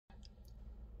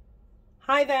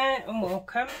Hi there and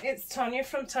welcome. It's Tania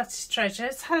from Tatty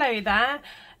Treasures. Hello there.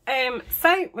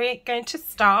 So we're going to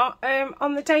start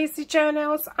on the daisy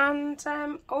journals and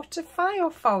auto file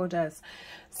folders.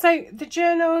 So the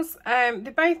journals,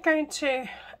 they're both going to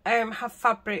have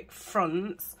fabric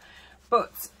fronts,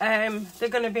 but they're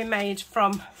going to be made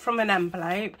from an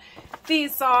envelope.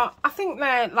 These are, I think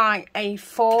they're like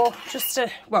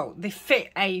A4, well, they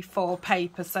fit A4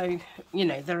 paper, so you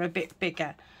know they're a bit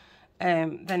bigger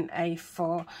than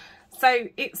A4. So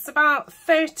it's about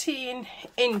 13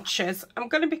 inches. I'm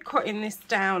going to be cutting this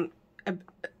down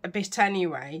a bit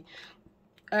anyway,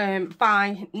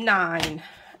 by 9.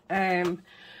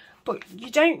 But you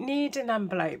don't need an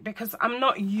envelope because I'm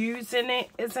not using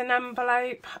it as an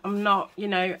envelope. I'm not, you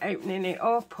know, opening it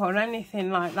up or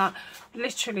anything like that.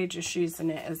 Literally just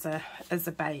using it as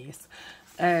a base.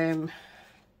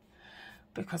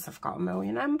 Because I've got a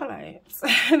million envelopes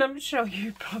and I'm sure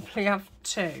you probably have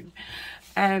too.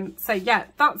 So yeah,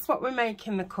 that's what we're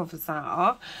making the covers out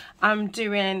of. I'm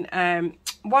doing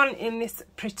one in this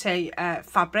pretty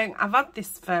fabric. I've had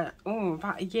this for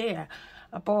about a year.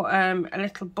 I bought a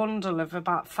little bundle of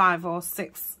about 5 or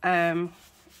 6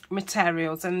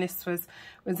 materials, and this was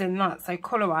in that. So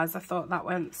colour wise I thought that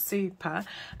went super.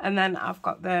 And then I've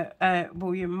got the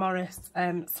William Morris,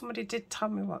 somebody did tell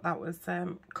me what that was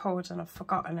called and I've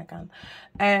forgotten again,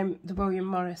 the William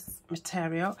Morris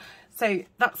material. So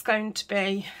that's going to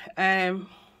be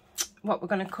what we're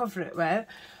going to cover it with.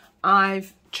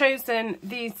 I've chosen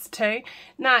these two.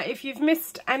 Now if you've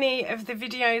missed any of the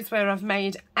videos where I've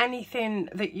made anything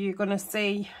that you're going to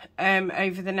see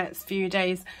over the next few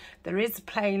days, there is a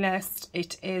playlist.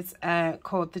 It is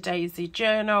called the Daisy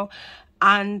Journal,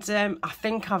 and I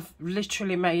think I've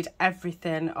literally made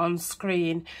everything on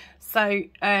screen. So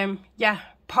yeah,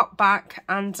 pop back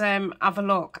and have a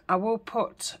look. I will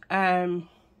put the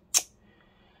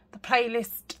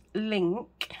playlist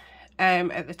link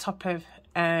at the top of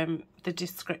the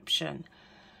description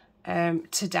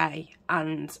today,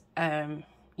 and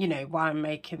you know, why I'm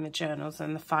making the journals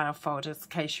and the file folders in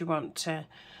case you want to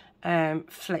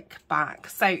flick back.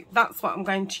 So that's what I'm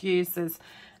going to use as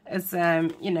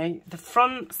you know, the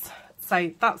fronts.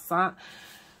 So that's that.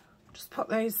 Just put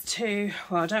those two,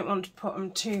 well, I don't want to put them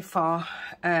too far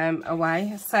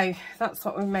away. So that's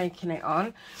what we're making it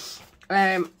on.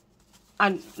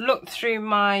 I looked through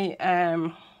my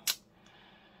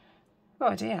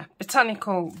oh dear,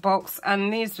 botanical books,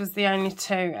 and these was the only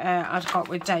two I'd got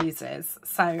with daisies,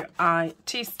 so I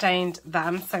tea stained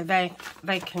them so they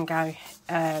can go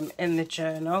in the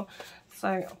journal. So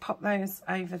I'll pop those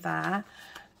over there.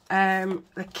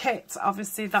 The kit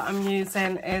obviously that I'm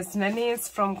using is Nani's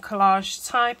from Collage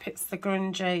Type. It's the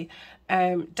grungy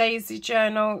daisy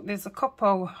journal. There's a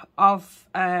couple of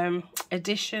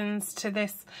additions to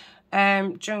this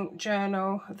junk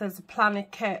journal. There's a planner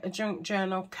kit, a junk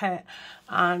journal kit,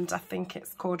 and I think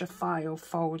it's called a file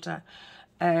folder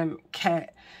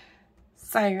kit.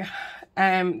 So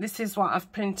this is what I've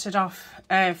printed off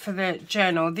for the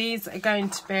journal. These are going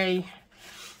to be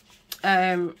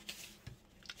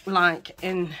like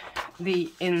in the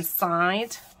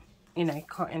inside, you know,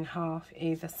 cut in half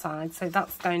either side. So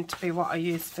that's going to be what I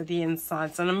use for the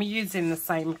insides, and I'm using the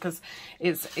same because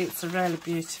it's a really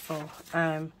beautiful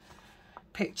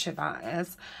picture that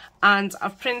is. And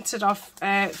I've printed off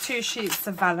 2 sheets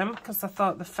of vellum because I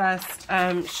thought the first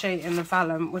sheet in the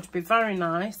vellum would be very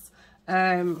nice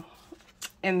in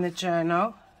the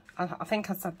journal. I think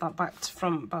I said that back to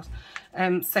front, but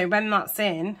so when that's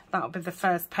in, that'll be the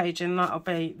first page and that'll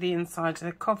be the inside of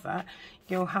the cover.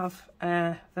 You'll have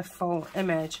the full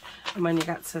image, and when you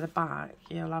get to the back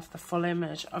you'll have the full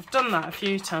image. I've done that a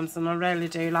few times and I really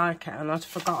do like it, and I'd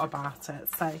forgot about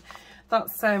it. So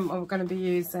that's what we're going to be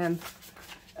using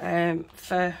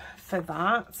for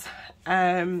that.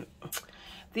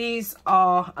 These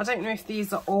are, I don't know if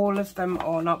these are all of them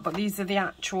or not, but these are the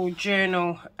actual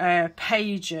journal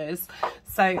pages.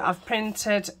 So I've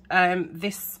printed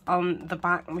this on the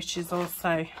back, which is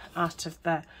also out of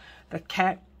the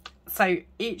kit. So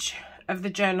each of the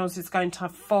journals is going to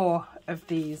have 4 of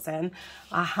these in.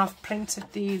 I have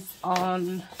printed these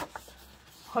on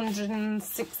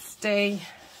 160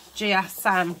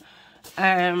 GSM.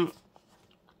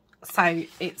 So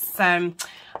it's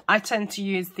I tend to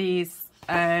use these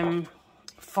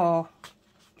for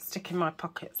sticking my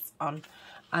pockets on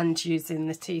and using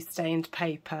the tea stained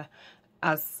paper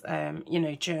as you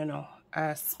know, journal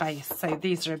space. So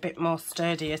these are a bit more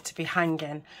sturdier to be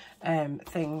hanging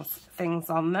things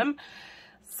on them.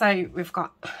 So we've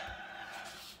got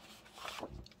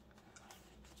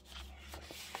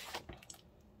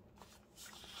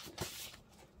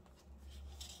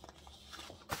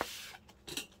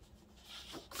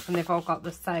and they've all got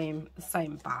the same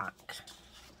back.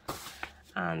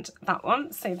 And that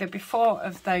one, so the before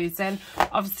of those in,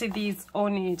 obviously these all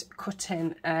need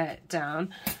cutting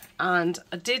down, and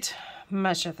I did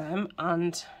measure them,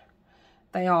 and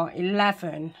they are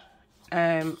 11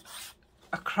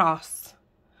 across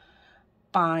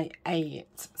by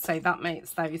 8, so that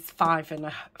makes those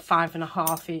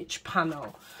 5.5 each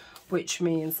panel, which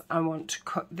means I want to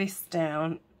cut this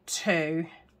down to,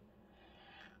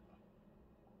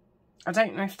 I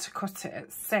don't know if to cut it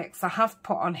at 6. I have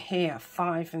put on here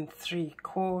 5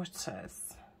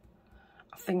 3/4.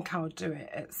 I think I'll do it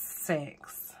at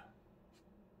 6.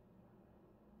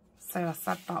 So I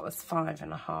said that was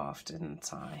 5.5,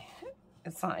 didn't I?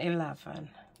 Is that 11?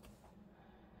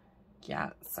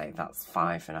 Yeah, so that's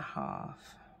 5.5.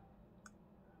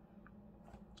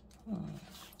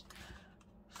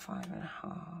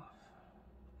 5.5.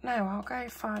 No, I'll go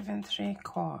 5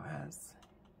 3/4.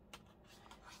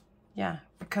 Yeah,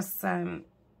 because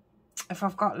if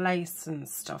I've got lace and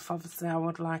stuff, obviously I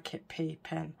would like it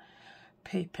peeping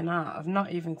out. I've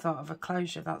not even thought of a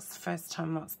closure. That's the first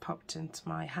time that's popped into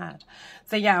my head.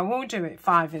 So yeah, I will do it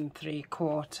 5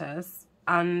 3/4,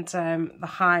 and the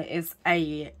height is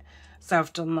 8. So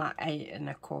I've done that 8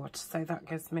 1/4. So that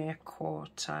gives me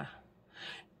 1/4.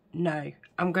 No,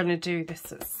 I'm going to do this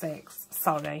at 6.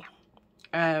 Sorry.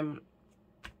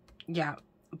 Yeah,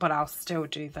 but I'll still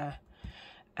do the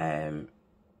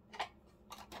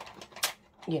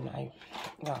you know,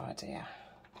 no idea.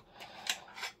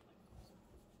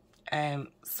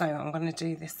 So I'm going to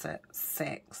do this at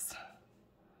 6.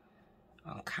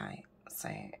 Okay, so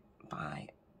by,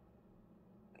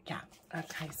 yeah,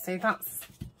 okay, so that's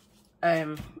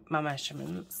my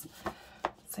measurements.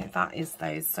 So that is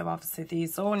those. So obviously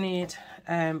these all need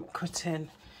cutting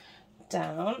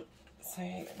down,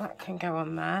 so that can go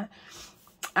on there.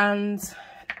 And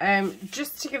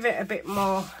just to give it a bit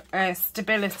more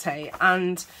stability,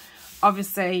 and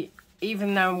obviously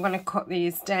even though I'm going to cut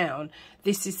these down,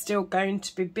 this is still going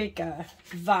to be bigger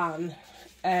than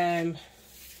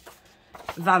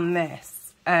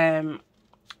this,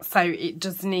 so it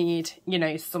does need, you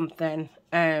know, something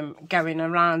going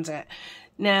around it.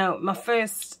 Now my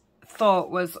first thought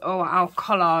was, oh, I'll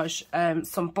collage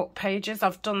some book pages.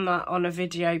 I've done that on a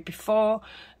video before,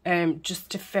 just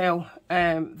to fill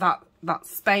that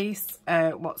space,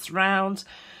 what's round.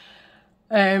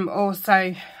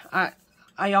 Also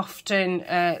I often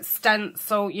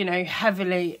stencil, you know,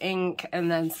 heavily ink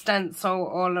and then stencil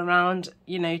all around,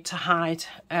 you know, to hide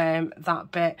that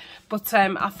bit. But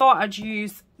I thought I'd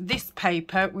use this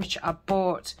paper, which I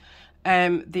bought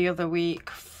the other week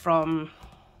from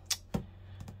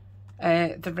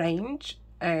the range.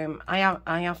 I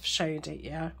have showed it,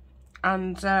 yeah.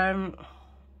 And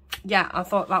yeah, I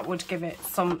thought that would give it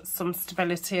some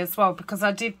stability as well, because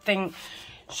I did think,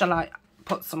 shall I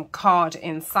put some card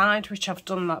inside, which I've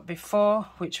done that before,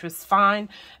 which was fine.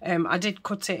 I did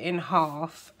cut it in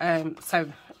half,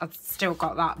 so I've still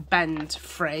got that bend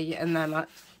free, and then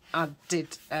I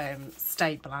did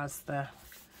stabilise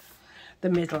the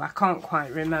middle. I can't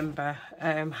quite remember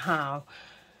how.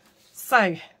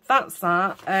 So that's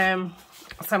that.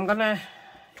 So I'm gonna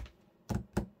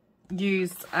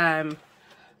use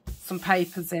some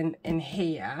papers in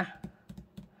here.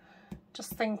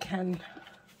 Just thinking,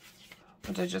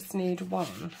 would I just need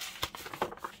one?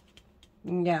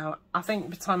 Yeah, I think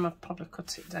by the time I've probably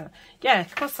cut it down. Yeah,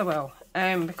 of course I will.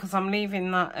 Because I'm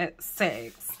leaving that at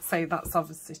 6, so that's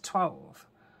obviously 12.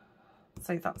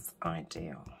 So that's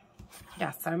ideal.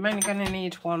 Yeah, so I'm only going to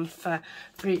need one for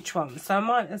each one. So I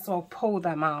might as well pull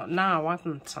them out now,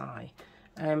 hadn't I?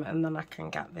 And then I can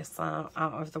get this out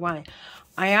of the way.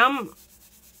 I am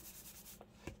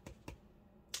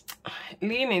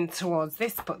leaning towards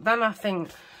this, but then I think,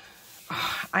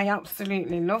 oh, I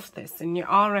absolutely love this, and you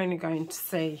are only going to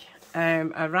see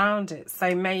around it,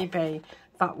 so maybe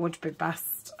that would be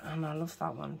best. And I love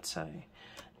that one too.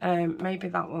 Maybe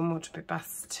that one would be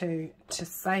best to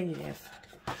save.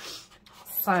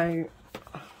 So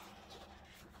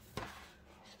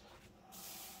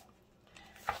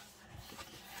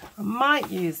I might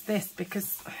use this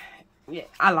because, yeah,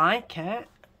 I like it,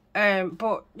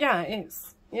 but yeah,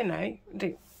 it's, you know,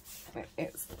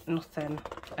 it's nothing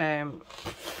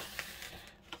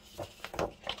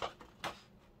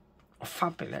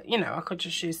fabulous. You know, I could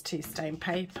just use tea stain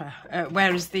paper,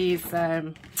 whereas these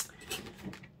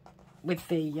with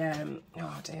the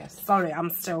oh dear, sorry,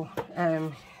 I'm still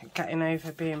getting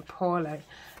over being poorly.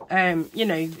 You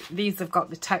know, these have got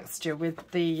the texture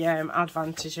with the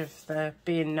advantage of there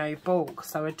being no bulk,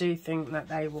 so I do think that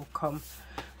they will come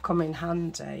in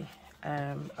handy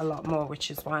a lot more,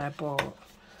 which is why I bought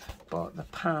but the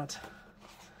pad,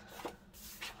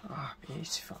 oh,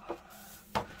 beautiful.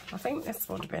 I think this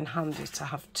would have been handy to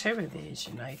have 2 of these,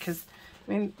 you know, because,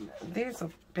 I mean, these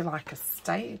would be like a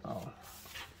staple.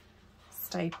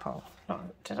 No,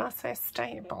 did I say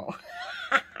staple?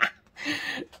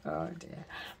 Oh dear.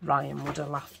 Ryan would have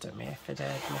laughed at me if he'd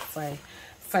heard me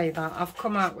say that. I've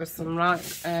come out with some right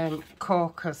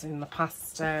corkers in the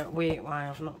past week while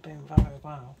I've not been very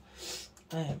well.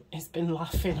 He's been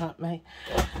laughing at me.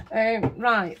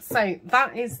 Right, so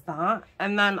that is that.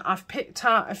 And then I've picked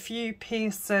out a few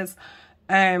pieces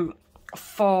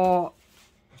for,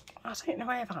 I don't know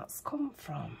where that's come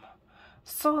from.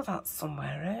 Saw that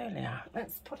somewhere earlier.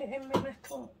 Let's put it in my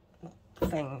little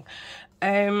thing.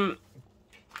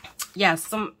 Yeah,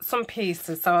 some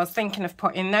pieces. So I was thinking of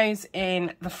putting those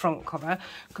in the front cover,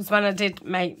 because when I did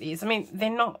make these, I mean, they're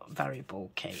not very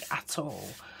bulky at all.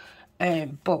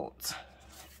 But,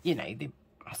 you know,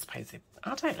 I suppose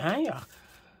I don't know.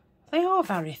 They are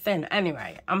very thin.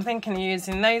 Anyway, I'm thinking of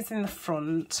using those in the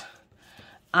front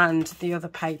and the other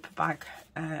paper bag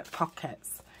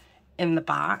pockets in the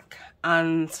back.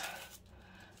 And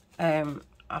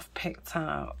I've picked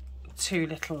out 2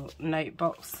 little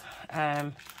notebooks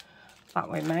that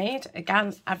we made.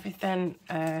 Again, everything,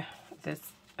 there's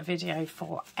a video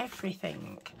for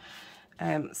everything.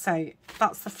 So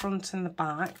that's the front and the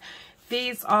back.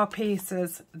 These are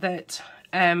pieces that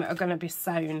are going to be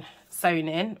sewn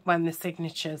in when the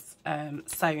signature's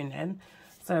sewn in.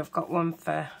 So I've got one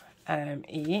for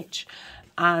each,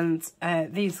 and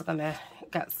these are going to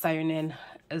get sewn in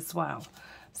as well.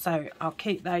 So I'll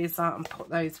keep those out and put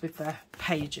those with the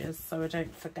pages so I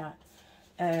don't forget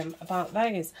about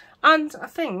those. And I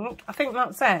think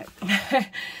that's it.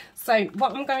 So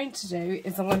what I'm going to do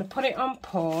is I'm going to put it on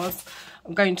pause.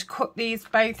 I'm going to cut these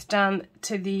both down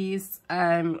to these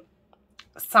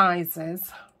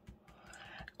sizes,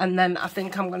 and then I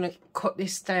think I'm going to cut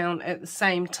this down at the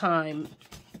same time,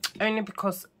 only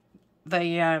because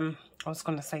the I was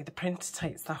going to say the printer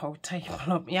takes the whole table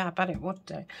up. Yeah, I bet it would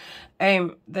do.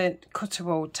 The cutter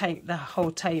will take the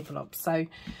whole table up, so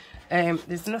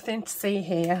there's nothing to see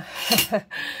here.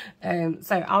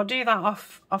 So I'll do that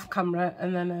off camera,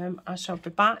 and then I shall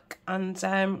be back, and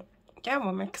yeah,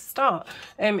 we'll make a start.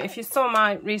 If you saw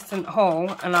my recent haul,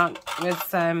 and I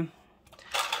was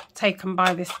taken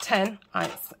by this tin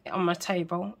on my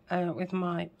table with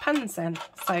my pens in,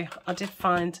 so I did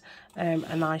find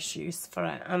a nice use for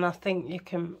it, and I think you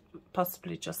can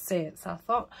possibly just see it, so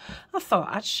I thought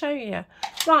I'd show you.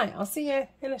 Right, I'll see you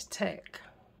in a tick.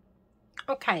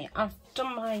 Okay, I've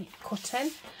done my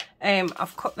cutting.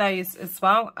 I've cut those as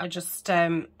well. I just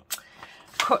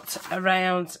cut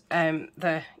around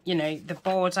the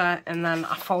border, and then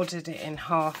I folded it in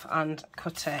half and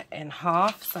cut it in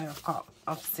half. So I've got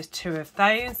obviously 2 of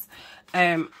those.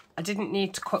 I didn't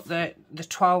need to cut the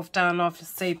 12 down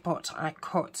obviously, but I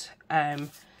cut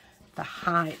the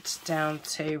height down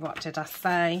to, what did I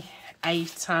say, 8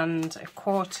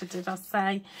 1/4, did I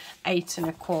say? 8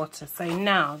 1/4. So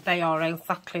now they are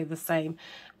exactly the same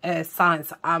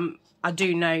size. I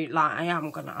do know, like, I am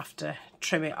going to have to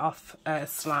trim it off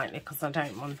slightly, because I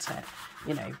don't want it,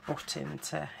 you know, butt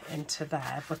into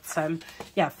there. But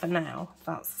yeah, for now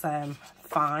that's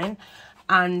fine.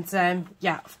 And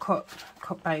yeah, I've cut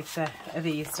both of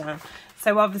these down.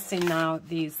 So obviously now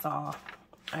these are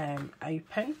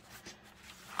open,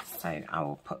 so I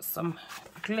will put some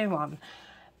glue on.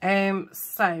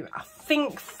 So I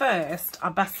think first I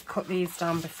best cut these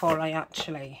down before I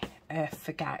actually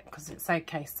forget, because it's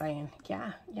okay saying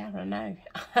yeah I know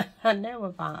I know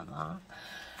about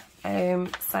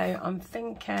that. So I'm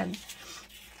thinking,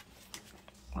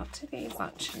 what do these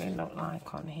actually look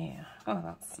like on here? Oh,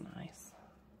 that's nice.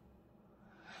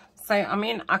 So I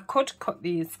mean, I could cut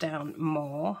these down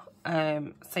more,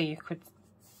 so you could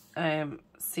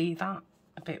see that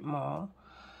a bit more.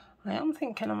 I am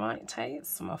thinking I might take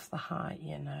some off the height,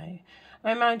 you know.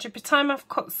 And mind you, by the time I've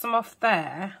cut some off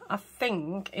there, I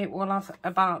think it will have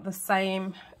about the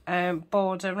same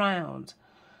border round.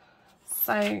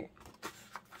 So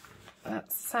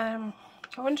that's, I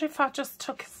wonder if I just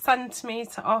took 1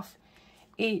 centimetre off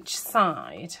each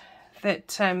side,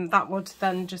 that would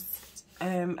then just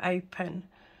open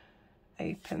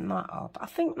that up. I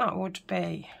think that would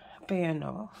be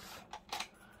enough.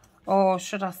 Or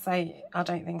should I say, I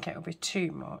don't think it'll be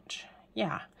too much.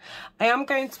 Yeah, I am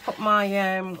going to put my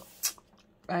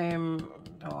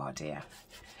oh dear,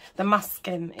 the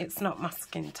masking, it's not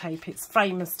masking tape, it's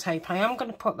framers tape. I am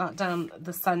going to put that down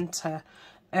the centre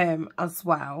as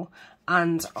well,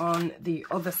 and on the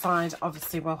other side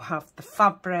obviously we'll have the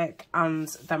fabric, and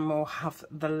then we'll have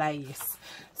the lace.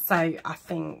 So I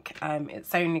think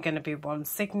it's only going to be one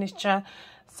signature.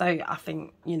 So I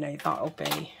think, you know, that'll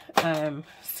be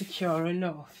secure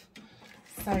enough.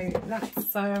 So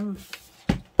let's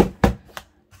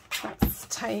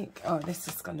take, oh, this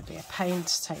is going to be a pain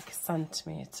to take a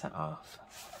centimetre off.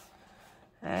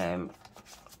 So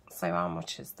how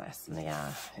much is this?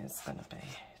 Yeah, it's going to be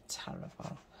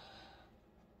terrible.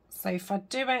 So if I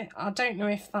do it, I don't know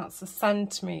if that's a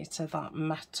centimetre, that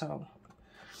metal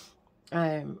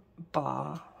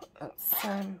bar. That's,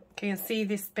 can you see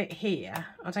this bit here?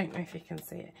 I don't know if you can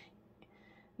see it.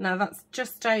 Now that's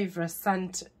just over a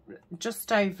centimetre,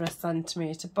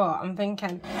 but I'm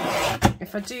thinking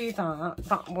if I do that,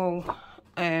 that will,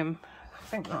 I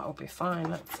think that'll be fine.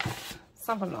 Let's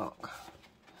have a look.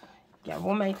 Yeah,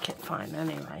 we'll make it fine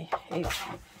anyway. It's,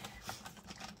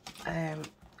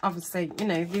 obviously, you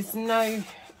know, there's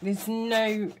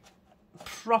no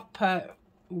proper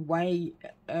way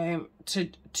to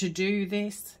do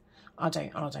this. I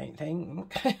don't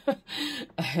think.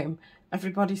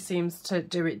 Everybody seems to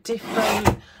do it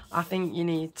different. I think you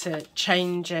need to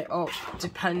change it up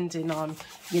depending on,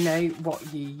 you know, what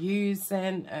you're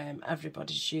using.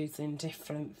 Everybody's using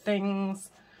different things.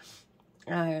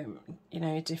 You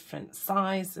know, different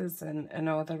sizes and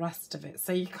all the rest of it.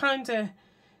 So you kind of,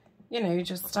 you know,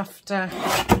 just have to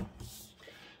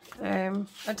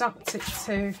adapt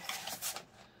it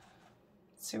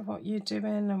to what you're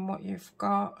doing and what you've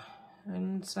got,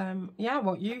 and yeah,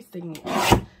 what you think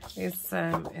is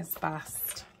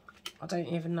best. I don't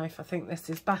even know if I think this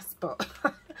is best, but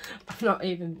I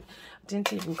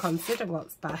didn't even consider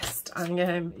what's best.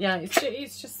 And yeah,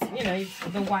 it's just, you know,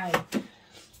 the way.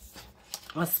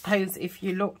 I suppose if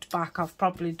you looked back, I've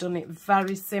probably done it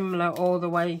very similar all the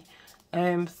way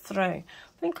through.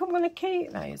 I think I'm going to keep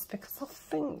those because I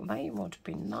think they would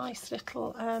be nice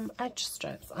little edge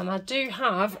strips. And I do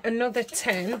have another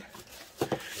tin.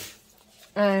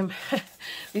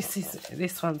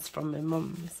 This one's from my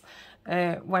mum's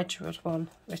Wedgwood one,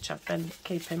 which I've been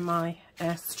keeping my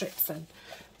strips in.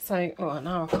 So, oh,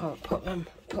 now I can't put them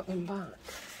back.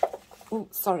 Oh,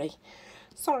 sorry.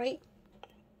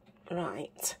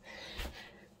 Right.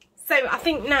 So I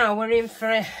think now we're in for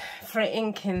an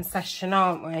inking session,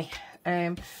 aren't we?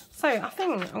 So I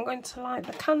think I'm going to light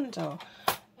the candle.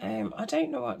 I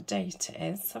don't know what date it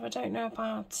is, so I don't know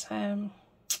about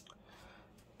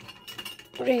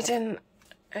reading.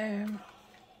 Oh,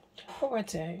 I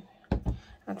do.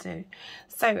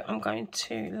 So I'm going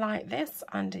to light this,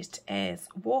 and it is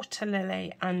water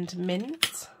lily and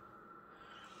mint.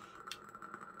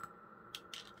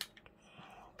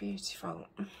 Beautiful.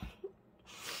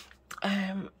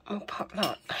 We'll pop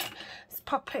that. Let's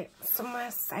pop it somewhere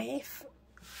safe.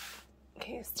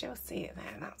 Can you still see it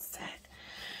there? That's it.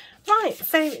 Right,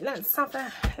 so let's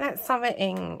have a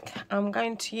ink. I'm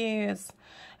going to use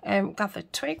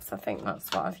gathered twigs. I think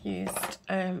that's what I've used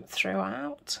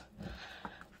throughout.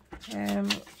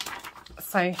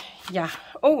 So yeah.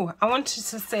 Oh, I wanted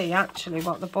to see actually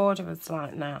what the border was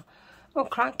like now. Oh,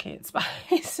 cranky,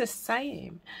 it's the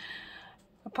same,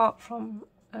 apart from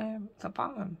the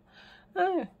bottom.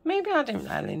 Oh, maybe I didn't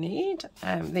really need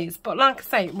these, but like I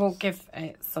say, it will give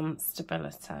it some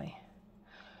stability.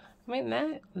 I mean,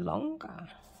 they're longer.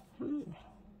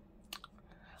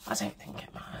 I don't think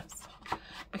it matters.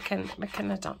 We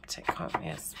can adapt it, can't we,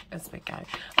 as we go.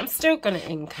 I'm still going to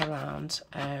ink around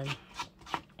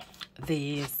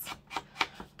these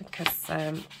because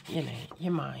you know,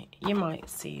 you might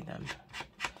see them.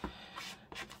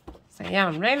 So yeah,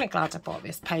 I'm really glad I bought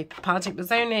this paper pad. It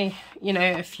was only, you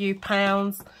know, a few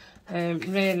pounds,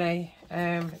 really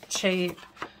cheap.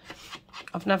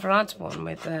 I've never had one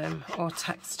with all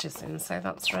textures in, so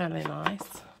that's really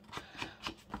nice.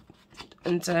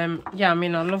 And yeah, I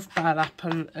mean, I love burlap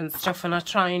and stuff, and I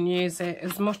try and use it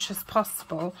as much as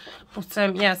possible.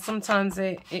 But yeah, sometimes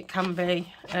it can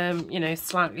be, you know,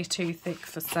 slightly too thick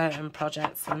for certain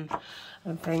projects and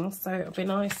things. So it'll be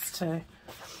nice to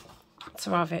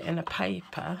have it in a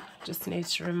paper. Just need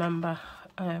to remember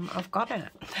I've got it.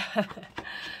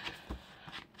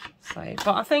 So,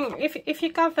 but I think if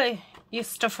you gather your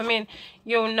stuff, I mean,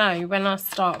 you'll know when I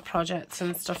start projects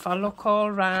and stuff, I look all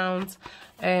around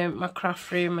my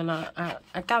craft room and I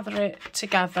gather it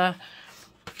together,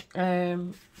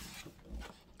 and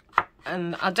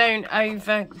I don't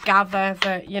over gather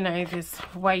that, you know, there's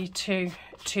way too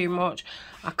much.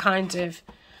 I kind of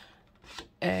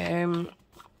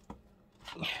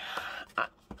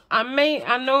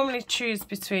I normally choose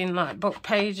between like book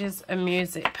pages and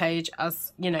music page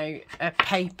as, you know, a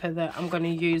paper that I'm going to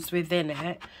use within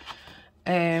it.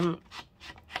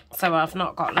 So I've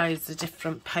not got loads of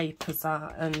different papers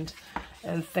out and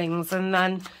things. And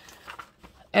then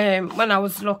when I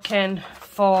was looking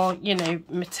for, you know,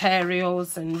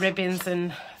 materials and ribbons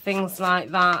and things like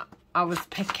that, I was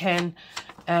picking,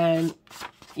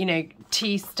 you know,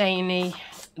 tea stainy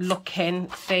looking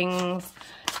things,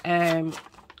 a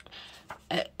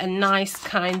nice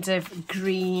kind of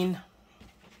green,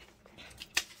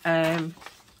 and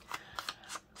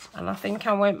I think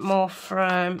I went more for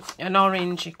an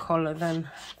orangey colour than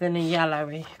a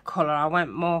yellowy colour. I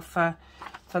went more for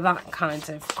that kind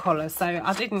of colour, so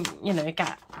I didn't, you know,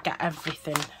 get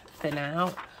everything thin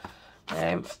out,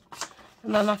 and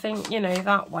then I think, you know,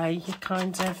 that way you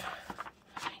kind of,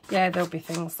 yeah, there'll be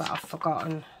things that I've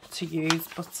forgotten to use,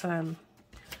 but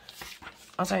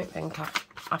I don't think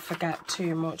I forget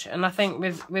too much. And I think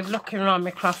with looking around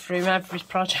my craft room, every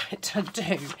project I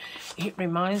do, it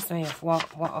reminds me of what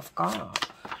I've got.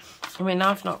 I mean,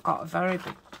 I've not got a very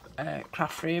big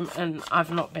craft room, and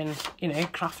I've not been, you know,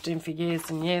 crafting for years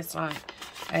and years like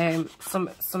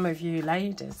some of you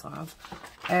ladies have,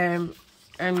 and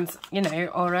you know,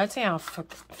 already I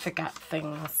forget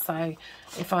things. So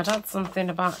if I'd had something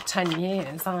about 10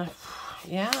 years,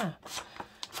 yeah,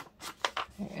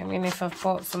 I mean, if I've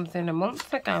bought something a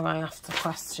month ago, I have to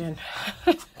question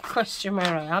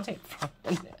where I had it from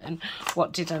and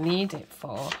what did I need it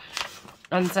for.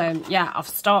 And yeah, I've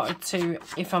started to,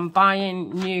 if I'm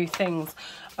buying new things,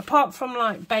 apart from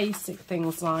like basic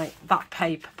things like that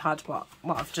paper pad, what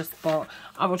I've just bought,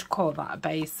 I would call that a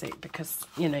basic, because,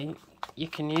 you know, you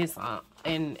can use that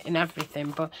in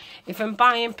everything. But if I'm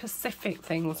buying specific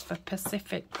things for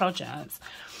specific projects,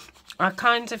 I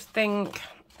kind of think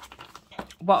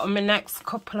what are my next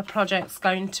couple of projects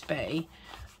going to be.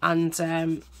 And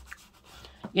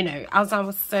you know, as I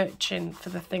was searching for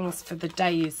the things for the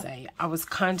daisy, I was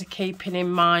kind of keeping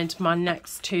in mind my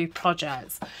next 2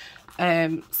 projects,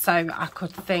 so I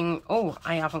could think, oh,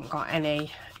 I haven't got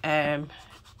any,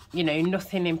 you know,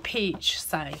 nothing in peach,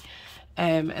 say,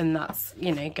 and that's,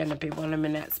 you know, going to be one of my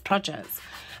next projects,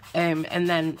 and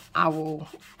then I will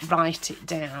write it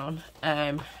down,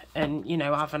 and, you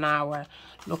know, have an hour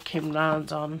looking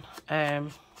round on,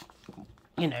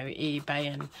 you know,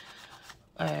 eBay and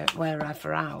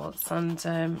wherever else,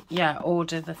 and yeah,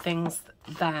 order the things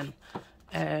then,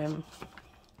 and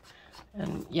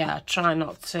yeah, try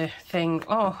not to think,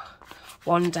 oh,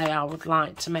 one day I would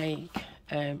like to make,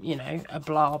 you know, a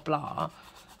blah blah,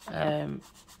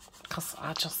 because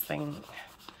I just think,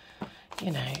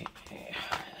 you know,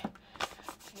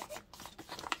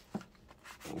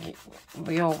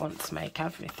 we all want to make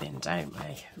everything, don't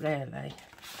we, really?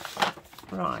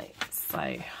 Right, so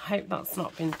I hope that's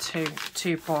not been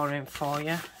too boring for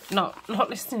you. Not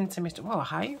listening to me, well, I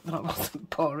hope that wasn't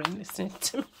boring, listening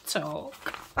to me talk.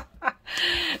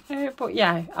 But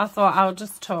yeah, I thought I'll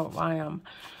just talk while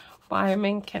I'm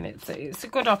inking. It's a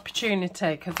good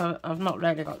opportunity, because I've not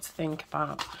really got to think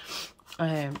about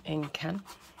inking.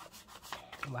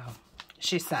 Well,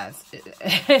 she says,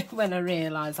 when I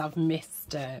realise I've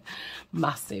missed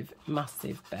massive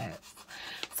bits.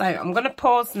 So I'm going to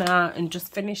pause now and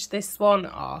just finish this one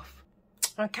off.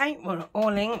 Okay, we're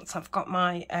all inked. I've got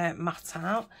my mat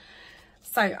out.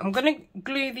 So I'm going to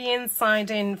glue the inside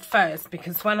in first,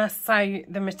 because when I sew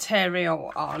the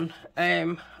material on,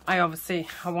 I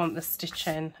want the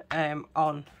stitching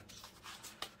on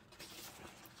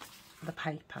the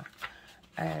paper,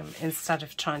 instead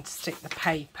of trying to stick the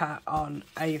paper on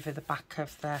over the back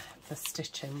of the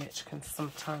stitching, which can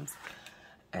sometimes,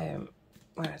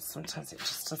 well, sometimes it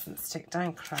just doesn't stick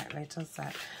down correctly, does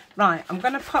it? Right, I'm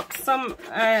going to pop some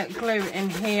glue in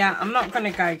here. I'm not going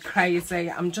to go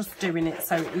crazy. I'm just doing it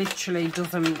so it literally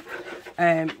doesn't,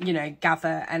 you know,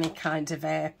 gather any kind of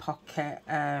air pocket.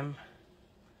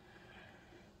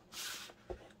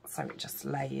 So it just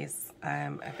lays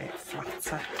a bit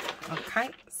flatter. Okay,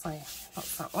 so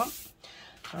that's that one.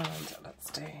 And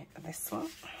let's do this one.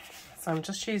 So I'm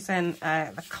just using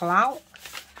the clout.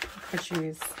 I could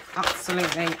use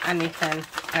absolutely anything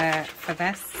for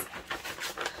this.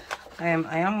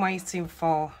 I am waiting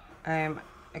for a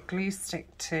glue stick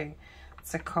to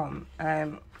come.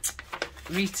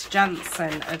 Rita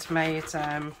Jensen had made,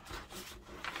 and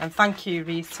thank you,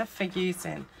 Rita, for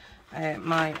using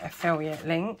my affiliate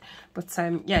link, but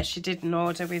yeah, she did an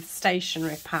order with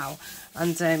Stationery Pal,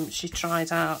 and she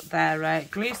tried out their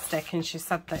glue stick, and she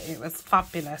said that it was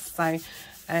fabulous. So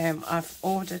I've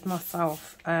ordered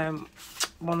myself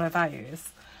one of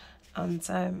those,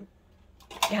 and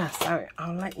yeah, so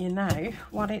I'll let you know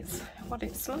what it's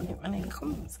like when it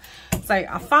comes. So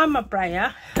I found my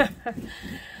brayer. I've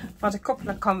had a couple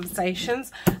of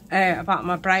conversations about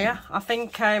my brayer. I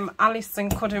think Alison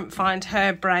couldn't find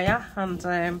her brayer,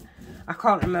 and I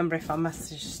can't remember if I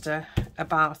messaged her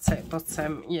about it, but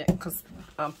yeah, because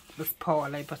I was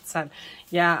poorly. But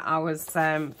yeah, I was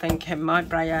thinking my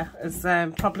brayer has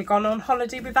probably gone on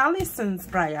holiday with Alison's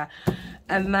brayer,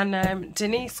 and then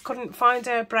Denise couldn't find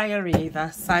her brayer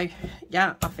either. So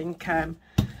yeah, I think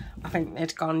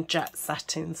they'd gone jet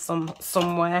setting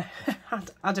somewhere,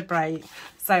 had a break.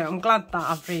 So I'm glad that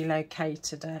I've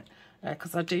relocated it,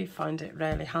 because I do find it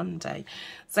really handy.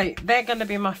 So they're going to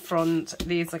be my front,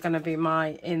 these are going to be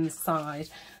my inside.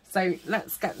 So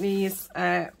let's get these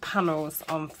panels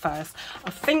on first.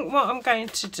 I think what I'm going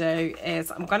to do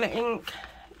is I'm going to ink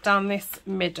down this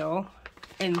middle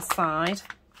inside.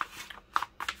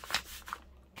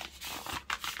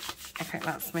 Okay,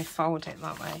 let's me fold it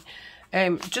that way.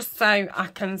 Just so I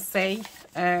can see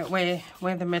where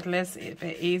the middle is, it's a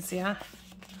bit easier.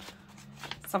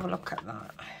 Let's have a look at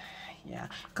that. Yeah,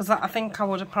 because I think I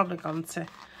would have probably gone to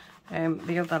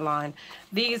the other line.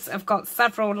 These have got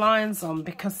several lines on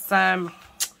because, oh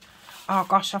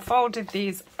gosh, I folded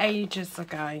these ages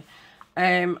ago.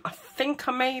 I think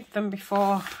I made them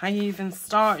before I even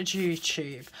started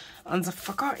YouTube, and I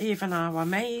forgot even how I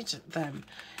made them.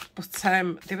 But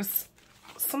there was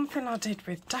something I did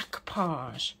with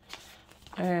decoupage.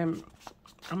 I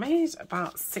made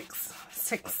about six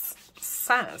sets.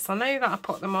 I know that I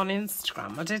put them on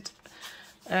Instagram. I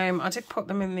did put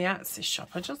them in the Etsy shop.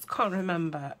 I just can't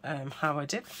remember how I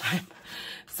did them.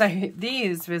 So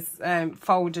these was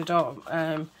folded up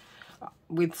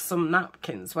with some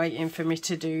napkins, waiting for me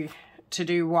to do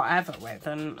whatever with,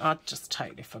 and I'd just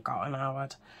totally forgotten how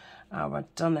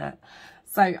I'd done it.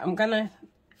 So I'm gonna.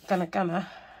 I don't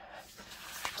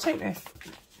know if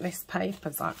this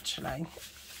paper's actually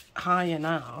higher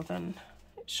now than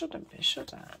it shouldn't be,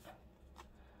 should it?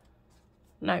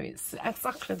 No, it's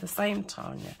exactly the same,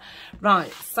 Tania.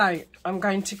 Right, so I'm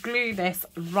going to glue this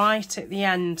right at the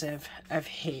end of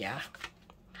here.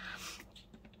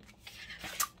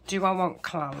 Do I want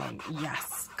clown?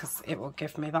 Yes, because it will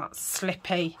give me that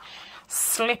slippy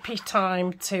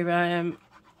time to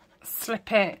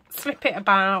slip it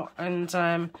about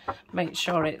and make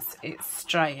sure it's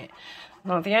straight.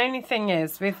 Now the only thing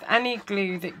is, with any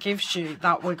glue that gives you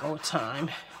that wiggle time,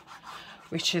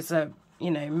 which is a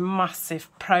massive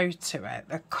pro to it,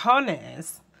 the con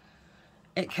is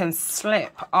it can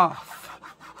slip off.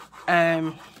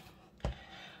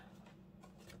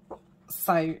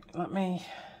 So let me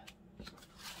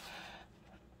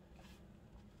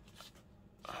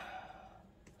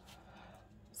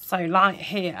like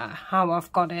here, how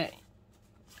I've got it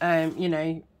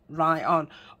right on.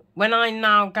 When I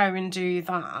now go and do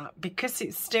that, because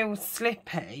it's still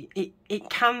slippy, it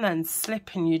can then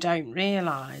slip and you don't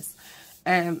realise.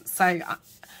 So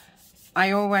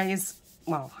I always,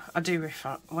 well, I do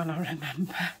when I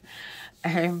remember,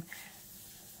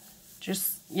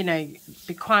 just,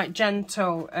 be quite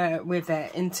gentle with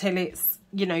it until it's,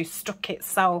 stuck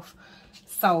itself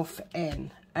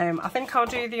in. I think I'll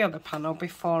do the other panel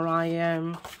before I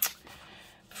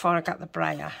get the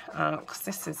brayer out, because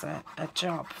this is a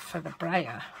job for the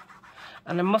brayer,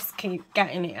 and I must keep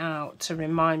getting it out to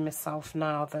remind myself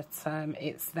now that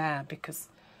it's there, because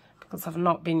I've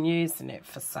not been using it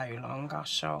for so long. I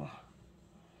shall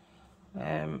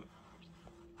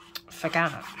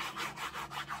forget.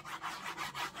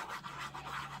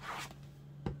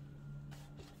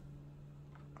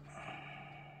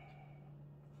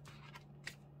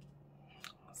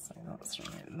 So that's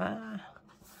right there.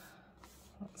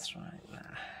 That's right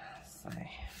there. So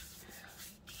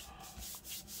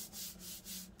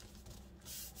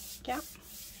yeah,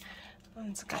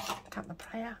 and to get the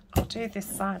brayer, I'll do this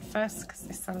side first because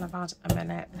this will have had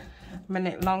a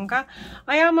minute longer.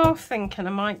 I am all thinking I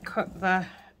might cut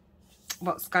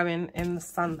what's going in the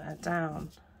centre down.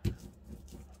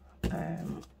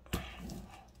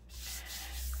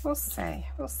 We'll see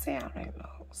how it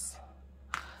looks.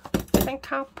 I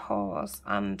think I'll pause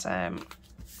and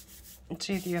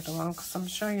do the other one, because I'm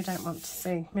sure you don't want to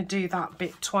see me do that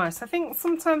bit twice. I think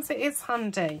sometimes it is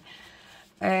handy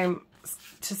to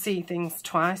see things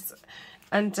twice,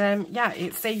 and yeah,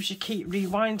 it saves you keep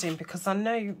rewinding, because I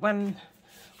know when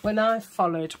I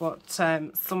followed what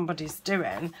somebody's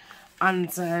doing,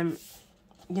 and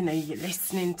you're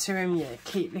listening to them, you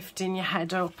keep lifting your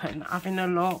head up and having a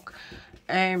look,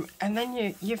 and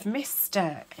then you've missed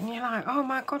it, and you're like, oh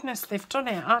my goodness, they've done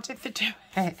it, how did they do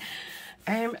it?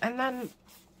 And then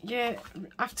you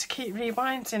have to keep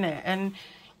rewinding it, and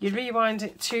you rewind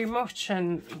it too much,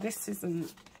 and this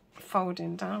isn't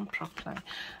folding down properly.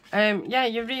 Yeah,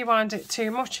 you rewind it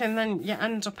too much, and then you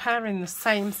end up hearing the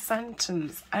same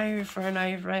sentence over and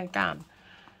over again.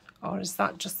 Or is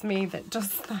that just me that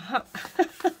does that?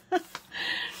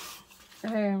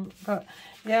 But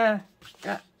yeah,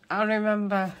 I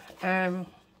remember, I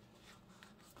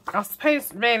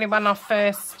suppose really when I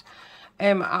first,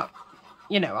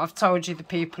 you know, I've told you the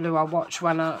people who I watched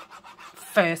when I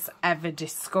first ever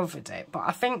discovered it, but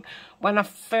I think when I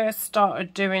first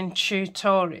started doing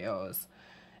tutorials,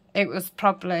 it was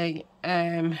probably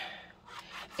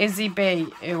Izzy B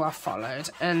who I followed,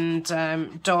 and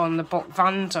Dawn the Book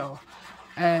Vandal,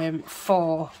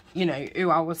 for, you know, who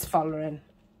I was following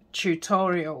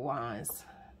tutorial wise.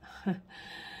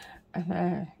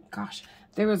 And gosh,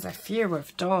 there was a few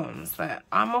of Dawn's that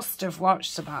I must have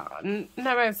watched about,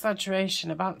 no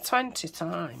exaggeration, about 20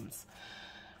 times.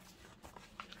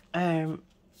 Yeah,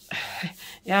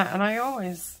 and I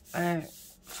always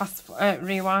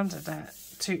rewinded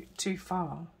it too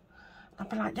far. I'd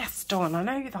be like, yes, Dawn, I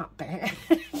know that bit.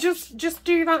 just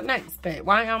do that next bit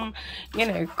while I'm, you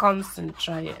know,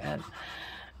 concentrating.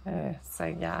 So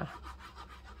yeah.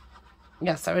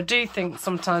 Yeah, so I do think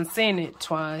sometimes seeing it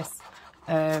twice,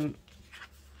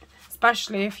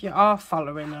 especially if you are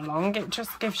following along, it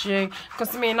just gives you,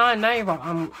 because I mean, I know what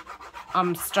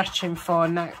I'm stretching for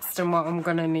next and what I'm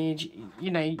going to need,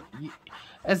 you know,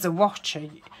 as a watcher,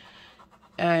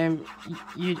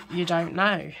 you don't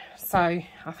know. So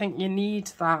I think you need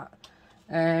that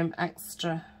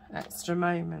extra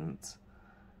moment.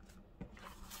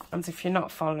 And if you're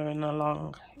not following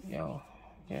along, you'll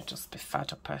just be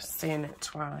fed up of seeing it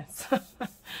twice.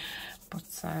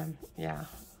 But yeah.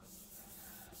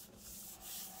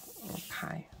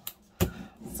 Okay.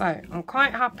 So I'm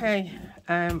quite happy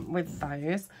with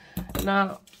those.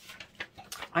 Now,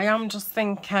 I am just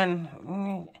thinking,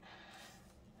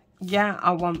 yeah,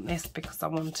 I want this because I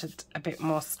wanted a bit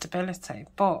more stability,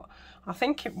 but I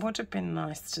think it would have been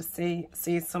nice to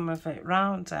see some of it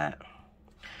round it.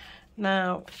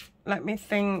 Now, let me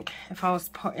think if I was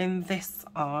putting this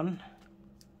on.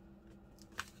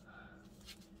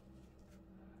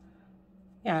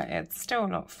 Yeah, it's still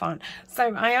not fun.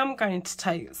 So I am going to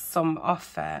take some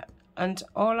off it, and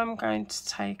all I'm going to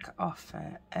take off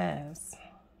it is,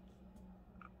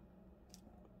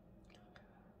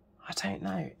 I don't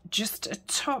know, just a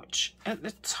touch at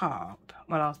the top.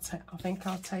 Well, I think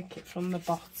I'll take it from the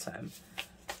bottom,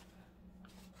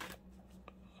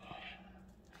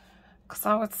 because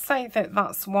I would say that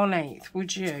that's 1/8,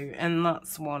 would you? And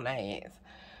that's 1/8.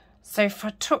 So if I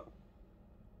took,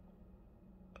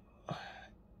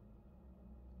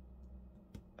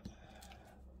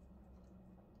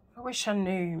 I wish I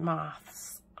knew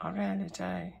maths, I really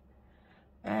do.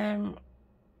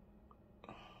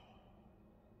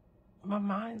 My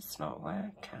mind's not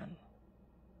working.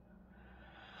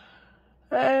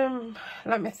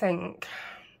 Let me think.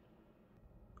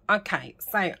 Okay,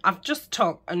 so I've just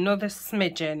took another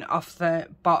smidgen off the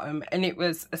bottom, and it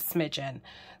was a smidgen.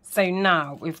 So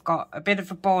now we've got a bit of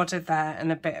a border there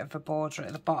and a bit of a border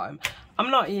at the bottom.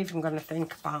 I'm not even going to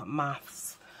think about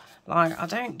maths. Like, I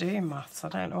don't do maths. I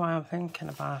don't know why I'm thinking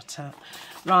about it.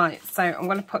 Right, so I'm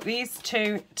going to put these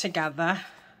two together,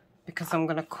 because I'm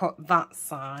going to cut that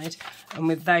side, and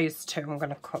with those two I'm going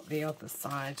to cut the other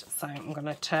side. So I'm going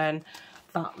to turn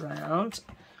that round,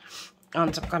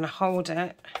 and I'm going to hold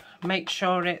it, make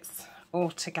sure it's all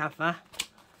together.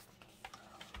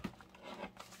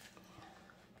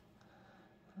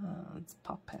 Let's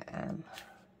pop it in.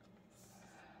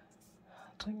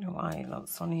 I don't know why it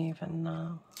looks uneven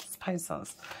now. I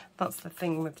suppose that's the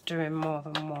thing with doing more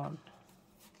than one.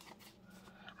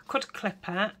 I could clip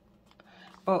it,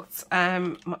 but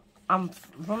I'm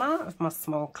run out of my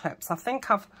small clips. I think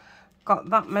I've got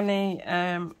that many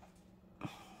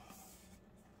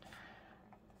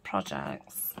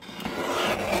projects.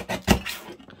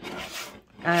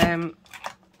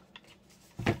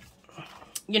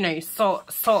 You know,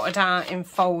 sorted out in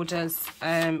folders,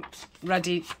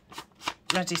 ready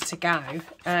to go.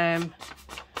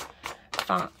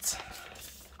 But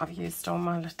I've used all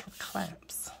my little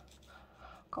clips.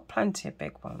 Got plenty of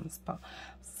big ones, but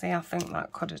see, I think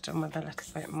that could have done with a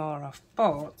little bit more off.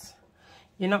 But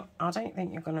you're not, I don't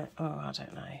think you're gonna, oh, I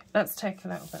don't know. Let's take a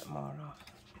little bit more off.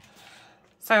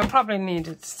 So I probably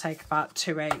needed to take about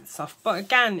 2/8 off. But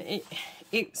again,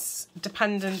 it's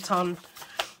dependent on,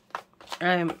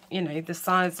 you know, the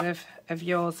size of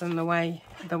yours and the way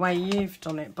you've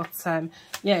done it. But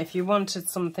yeah, if you wanted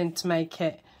something to make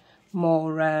it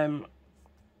more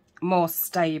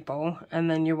stable, and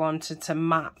then you wanted to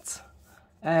mat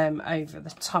over the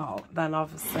top, then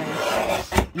obviously,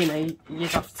 you know,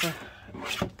 you'd have to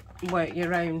work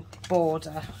your own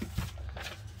border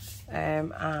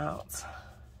out.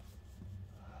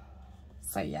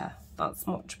 So yeah, that's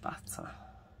much better.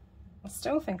 I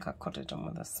still think I could have done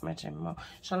with a smidgen more.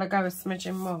 Shall I go a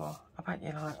smidgen more? I bet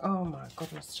you're like, oh my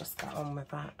goodness, just get on with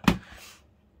that.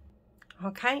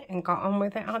 Okay, and got on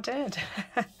with it I did.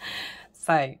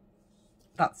 So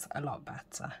that's a lot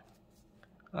better.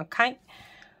 Okay,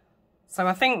 so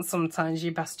I think sometimes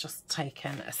you best just take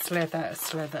in a slither, a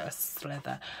slither, a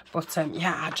slither. But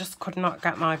yeah, I just could not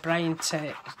get my brain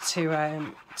to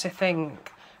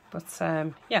think. But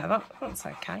yeah, that's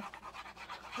okay.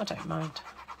 I don't mind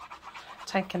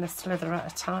taking a slither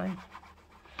at a time.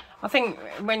 I think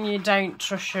when you don't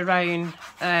trust your own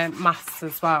maths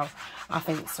as well, I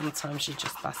think sometimes you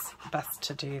just best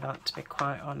to do that, to be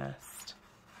quite honest.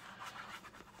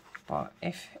 But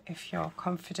if you're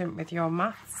confident with your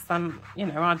maths, then, you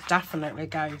know, I'd definitely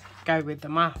go with the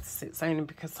maths. It's only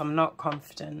because I'm not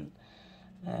confident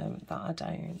that I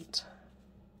don't.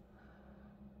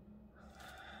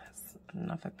 It's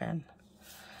never been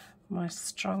my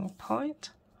strong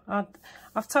point.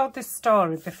 I've told this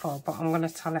story before, but I'm going to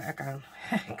tell it again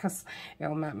because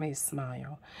it'll make me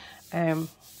smile. When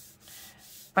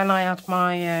I had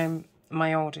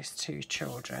my oldest two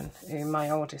children, my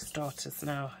oldest daughter's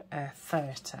now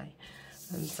 30,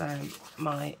 and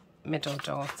my middle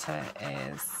daughter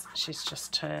she's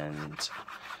just turned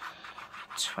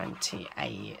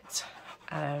 28.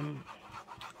 I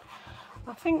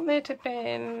think they'd have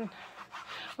been...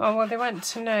 Oh, well, they went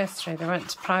to nursery. They went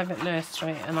to private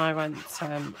nursery, and I went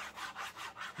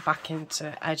back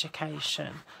into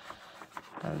education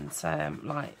and,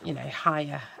 like, you know,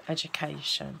 higher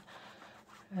education.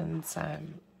 And,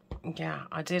 yeah,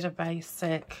 I did a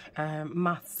basic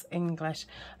maths, English.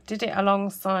 Did it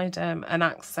alongside an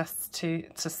access to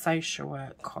social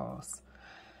work course,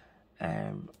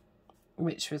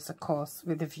 which was a course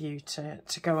with a view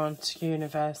to go on to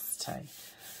university.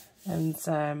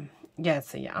 And... yeah,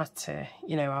 so you had to,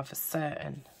 you know, have a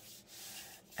certain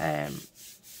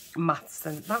maths,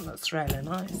 and that looks really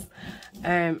nice.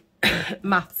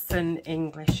 Maths and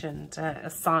English and a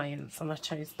science, and I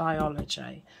chose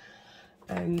biology.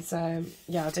 And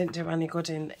yeah, I didn't do any good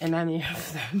in any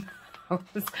of them.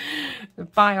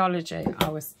 Biology, I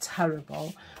was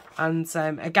terrible. And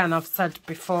again, I've said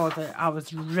before that I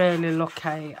was really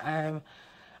lucky. I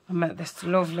met this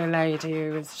lovely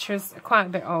lady she was quite a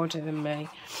bit older than me.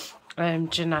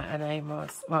 Jeanette, her name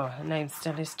was. Well, her name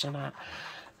still is Jeanette.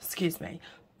 Excuse me.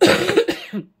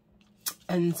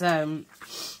 And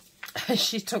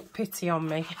she took pity on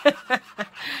me.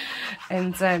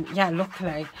 And yeah,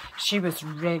 luckily, she was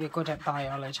really good at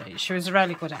biology. She was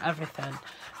really good at everything.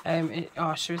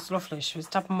 Oh, she was lovely. She was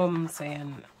dead mumsy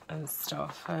and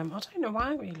stuff. I don't know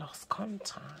why we lost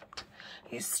contact.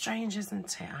 It's strange,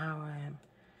 isn't it,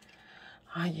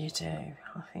 how you do.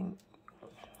 I think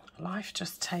life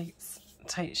just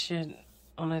takes you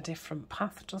on a different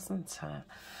path, doesn't it?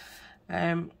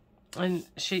 And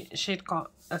she'd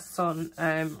got a son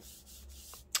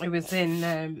who was in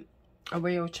a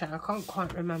wheelchair. I can't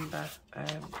quite remember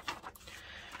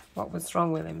what was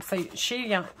wrong with him. So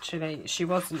she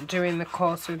wasn't doing the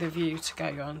course with a view to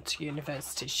go on to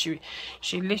university.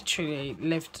 She literally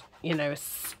lived, you know, a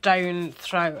stone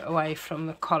throw away from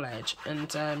the college,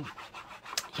 and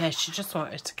yeah, she just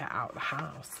wanted to get out of the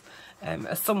house.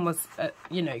 Her son was,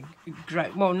 you know,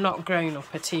 not grown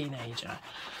up, a teenager.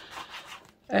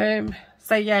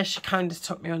 So yeah, she kind of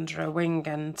took me under her wing,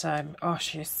 and oh,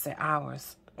 she used to sit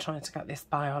hours trying to get this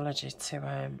biology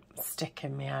to stick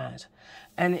in my head.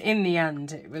 And in the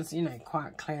end, it was, you know,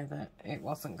 quite clear that it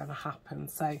wasn't going to happen.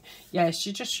 So yeah,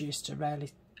 she just used to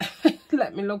really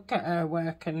let me look at her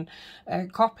work and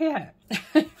copy it.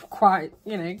 quite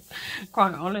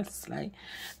honestly.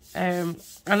 And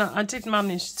I did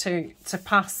manage to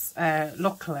pass,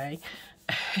 luckily,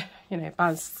 you know,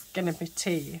 by the skin of my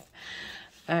teeth.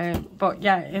 But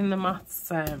yeah, in the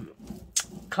maths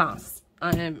class,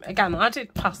 again, I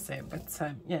did pass it, but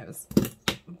yeah, it was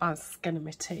by the skin of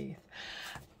my teeth.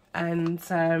 And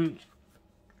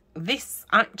this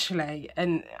actually,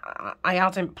 and I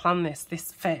hadn't planned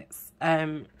this fits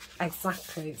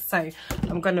exactly. So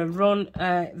I'm going to run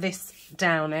this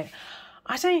down it.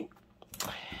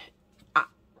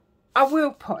 I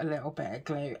will put a little bit of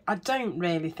glue. I don't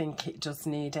really think it does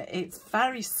need it. It's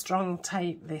very strong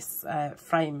tape, this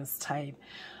framer's tape.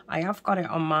 I have got it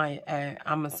on my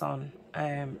Amazon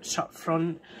shop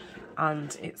front,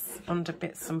 and it's under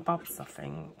bits and bobs, I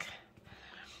think.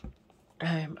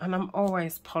 And I'm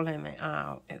always pulling it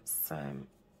out. It's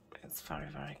very,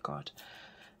 very good.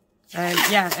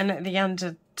 Yeah, and at the end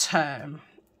of term,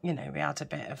 you know, we had a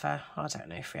bit of a, I don't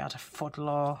know if we had a fuddle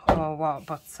or what,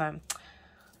 but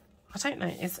I don't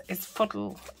know, is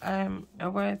fuddle a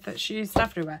word that's used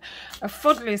everywhere? A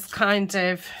fuddle is kind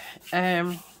of,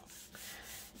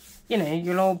 you know,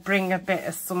 you'll all bring a bit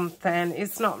of something.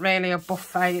 It's not really a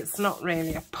buffet, it's not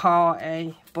really a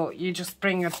party, but you just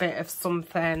bring a bit of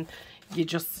something. You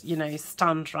just, you know,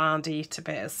 stand around, eat a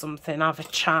bit of something, have a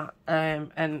chat,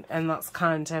 and that's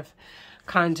kind of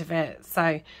it.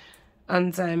 So,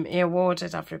 and he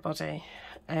awarded everybody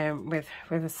with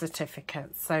a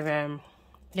certificate. So,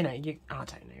 you know, I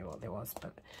don't know what there was,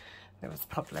 but there was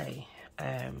probably,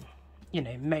 you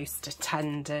know, most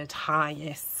attended,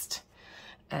 highest,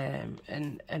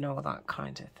 and all that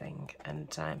kind of thing.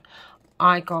 And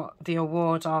I got the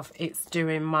award of "It's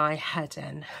doing my head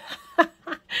in,"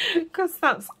 because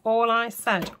that's all I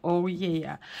said all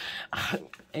year.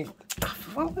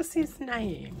 What was his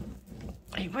name?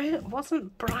 It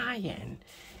wasn't Brian.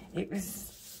 It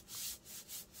was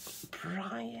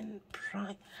Brian.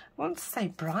 I want to say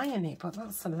Bryony, but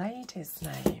that's a lady's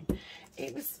name.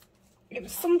 It was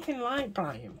something like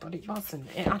Brian, but it wasn't.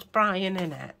 It had Brian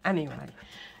in it. Anyway,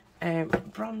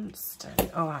 Bronston.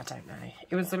 Oh, I don't know.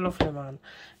 It was a lovely man.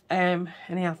 And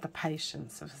he had the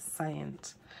patience of a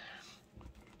saint.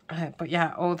 But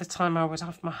yeah, all the time I would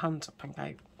have my hand up and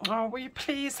go, "Oh, will you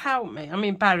please help me?" I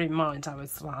mean, bear in mind, I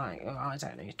was like, oh, I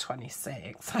don't know,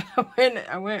 26.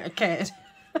 I weren't a kid.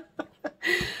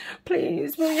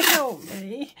 "Please, will you help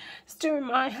me? It's doing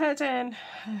my head in."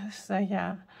 So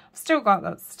yeah, I've still got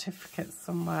that certificate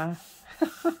somewhere.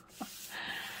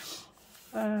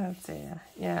 Oh dear,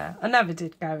 yeah. I never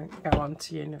did go on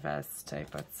to university,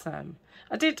 but I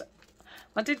did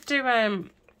do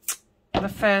the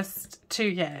first 2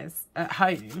 years at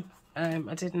home.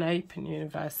 I did an open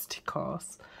university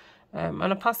course, and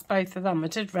I passed both of them. I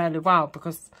did really well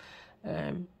because,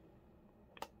 yeah,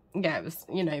 it was,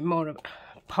 you know, more of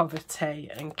poverty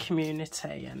and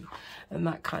community and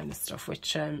that kind of stuff,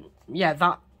 which, yeah,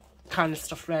 that kind of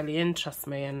stuff really interests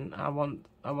me, and I want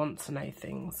to know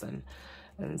things and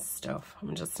stuff.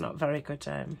 I'm just not very good,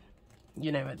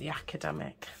 you know, at the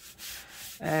academic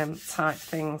type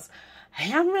things.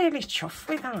 Hey, I'm really chuffed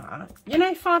with that. You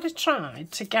know, if I'd have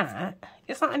tried to get...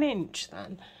 Is that an inch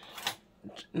then?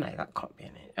 No, that can't be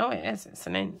an inch. Oh, it is. It's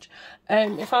an inch.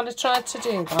 If I'd have tried to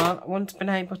do that, I wouldn't have been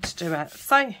able to do it.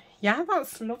 So, yeah,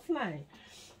 that's lovely.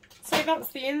 So, that's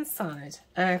the inside.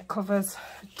 Cover's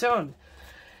done.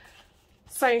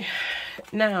 So,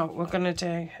 now we're going to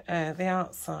do the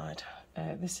outside.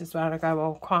 This is where I go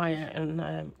all quiet.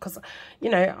 And because, you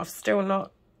know, I've still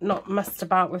not messed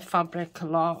about with fabric a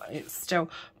lot. It's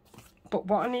still, but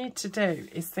what I need to do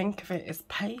is think of it as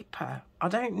paper. I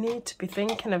don't need to be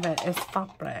thinking of it as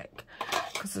fabric,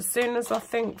 because as soon as I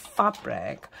think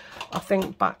fabric, I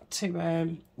think back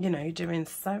to you know, doing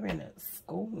sewing at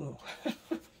school.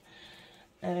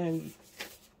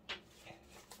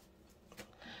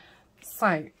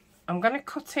 So I'm going to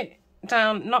cut it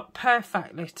down, not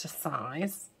perfectly to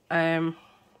size,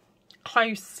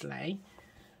 closely.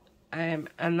 And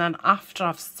then after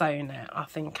I've sewn it, I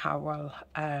think I will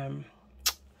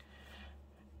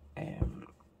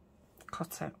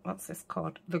cut it. What's this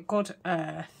called? The Good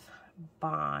Earth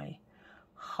by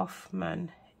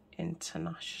Hoffman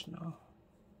International.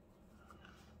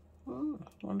 I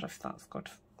wonder if that's good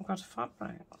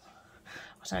fabric.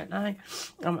 I don't know.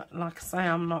 Like I say,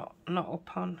 I'm not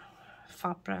up on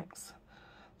fabrics.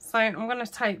 So I'm going to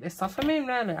take this off. I mean,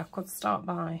 really, I could start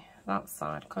by that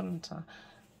side, couldn't I?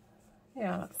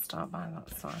 Yeah, let's start by that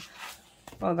side.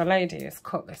 Well, the lady who's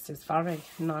cut this is very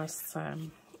nice,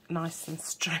 nice and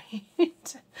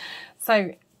straight.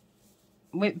 So,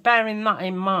 with bearing that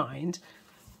in mind,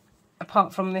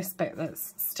 apart from this bit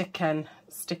that's sticking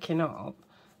up,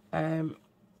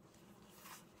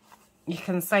 you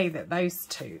can say that those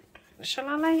two. Shall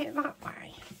I lay it that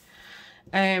way?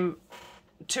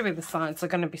 Two of the sides are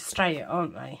going to be straight,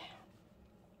 aren't they?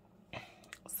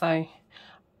 So,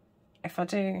 if I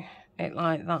do it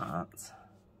like that,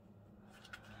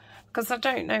 because I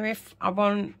don't know if I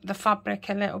want the fabric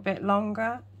a little bit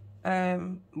longer,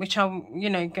 which I'm,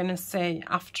 you know, gonna see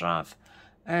after I've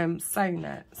sewn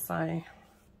it. So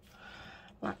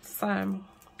let's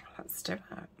do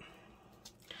it.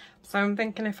 So I'm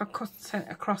thinking if I cut it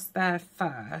across there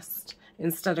first,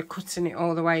 instead of cutting it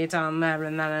all the way down there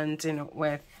and then ending up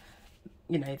with,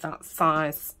 you know, that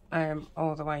size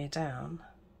all the way down.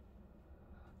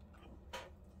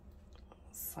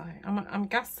 So I'm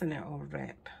guessing it will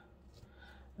rip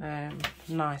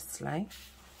nicely.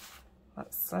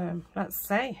 Let's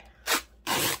see.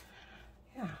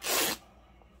 Yeah,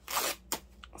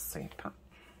 super.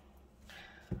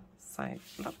 So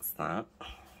that's that.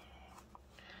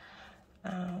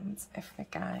 And if we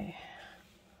go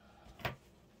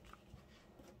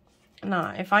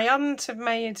Now, if I hadn't have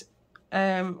made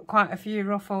quite a few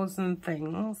ruffles and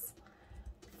things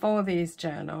for these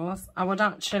journals, I would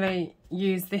actually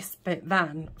use this bit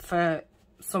then for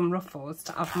some ruffles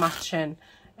to have matching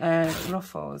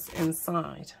ruffles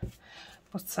inside.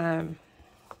 But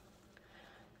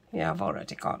yeah, I've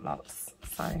already got lots,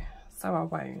 so I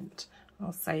won't.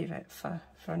 I'll save it for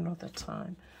another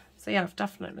time. So yeah, I've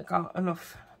definitely got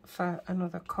enough for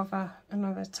another cover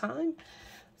another time.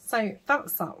 So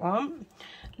that's that one.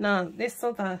 Now this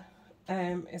other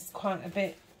is quite a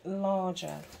bit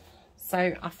larger,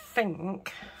 so I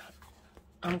think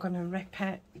I'm going to rip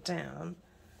it down.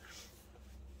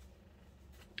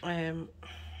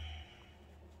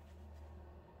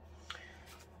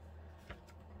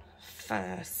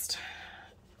 First,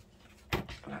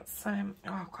 let's oh,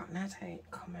 I've got an headache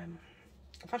coming.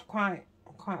 I've had quite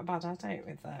a bad headache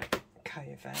with the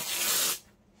COVID.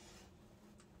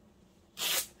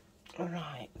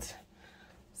 Right,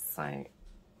 so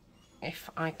if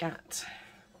I get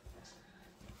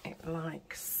it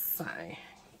like so,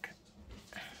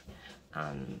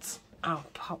 and I'll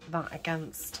pop that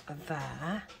against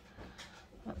there.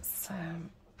 That's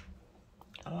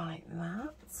like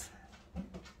that,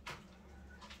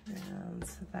 and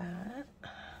there.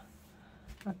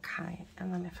 Okay,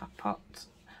 and then if I put,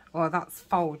 well, that's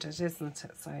folded, isn't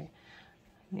it? So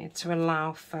you need to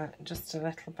allow for just a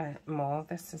little bit more.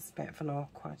 This is a bit of an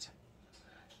awkward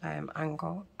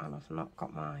angle, and I've not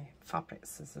got my fabric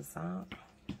scissors out.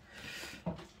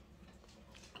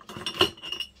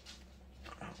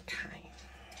 Okay,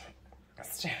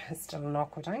 still an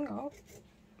awkward angle.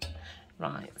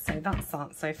 Right, so that's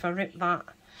that. So if I rip that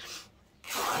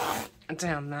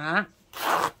down there,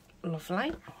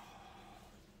 lovely.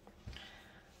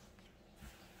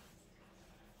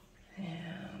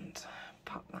 And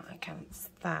pop that against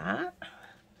that.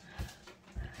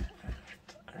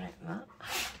 Rip that.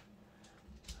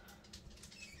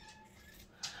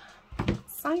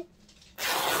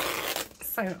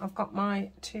 So I've got my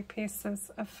 2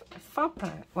 pieces of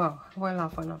fabric. Well, I will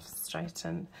have when I've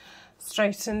straightened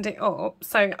it up.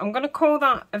 So I'm going to call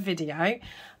that a video,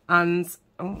 and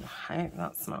oh, I hope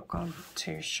that's not gone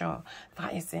too short.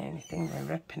 That is the only thing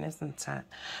we're ripping, isn't it?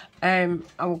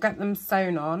 I will get them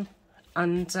sewn on,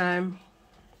 and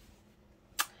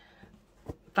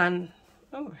then,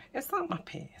 oh, is that my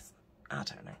piece? I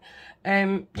don't know.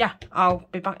 Yeah, I'll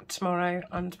be back tomorrow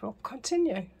and we'll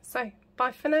continue. So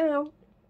bye for now.